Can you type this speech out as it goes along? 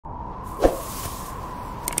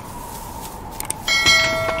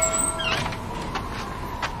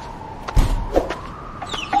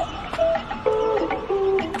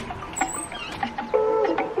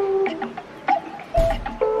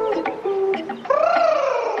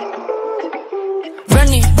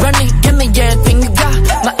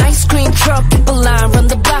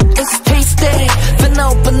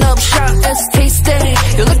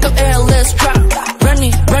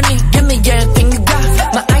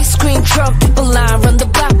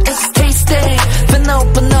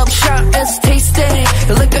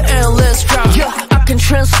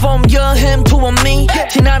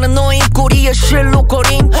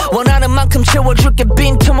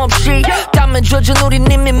맘에 젖은 우린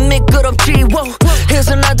이미 미끄럽지. Whoa. Here's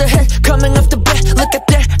another hit coming off the bat. Look at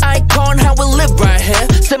that icon, how we live right here.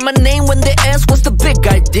 Say my name when they ask what's the big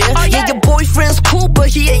idea. Yeah, your boyfriend's cool, but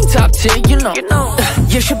he ain't top tier, you know.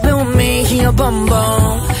 You should be with me, he a bum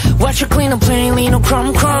bum. Watch you clean up plainly, no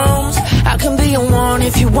crumbs. I can be your one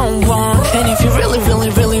if you want one. And if you really, really,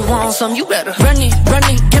 really want some, you better run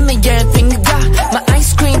it, give me everything you got. My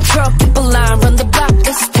ice cream truck, keep a line, run the block,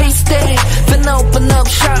 it's tasty. Then open up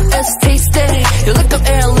shop, it's tasty. You look up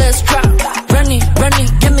air, let's drop. Run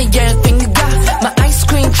it, give me everything you got. My ice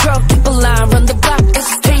cream truck, keep a line, run the block,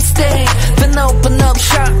 it's tasty. Then open up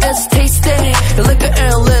shop, it's tasty. You look at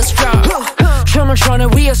air, let's drop. 춤을 춰내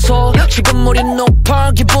위에서 지금 우린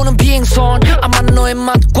높아 기분은 비행선 아마 너의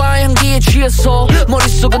맛과 향기에 취해서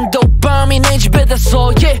머릿속은 도파민 내 집에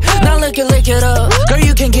됐어 yeah now lick it up girl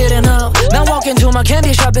you can't get enough now walk into my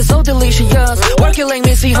candy shop it's so delicious work it like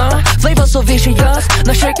Missy huh flavor so vicious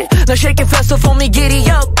now shake it faster for me giddy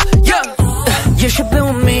up yeah you should be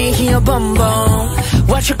with me he a bum bum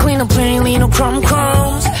watch you clean up plainly no crumbs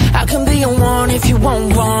I can be your one if you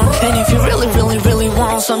want one and if you really really really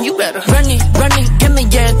want some you better run it give me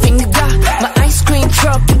everything you got my ice cream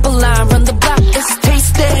truck keep a line run the block it's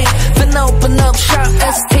tasty then open up shop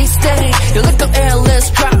it's tasty you look up air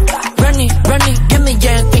let's drop run it give me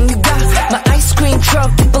everything you got my ice cream truck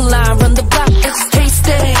keep a line run the block it's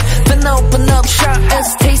tasty then open up shop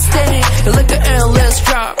it's tasty you look up air let's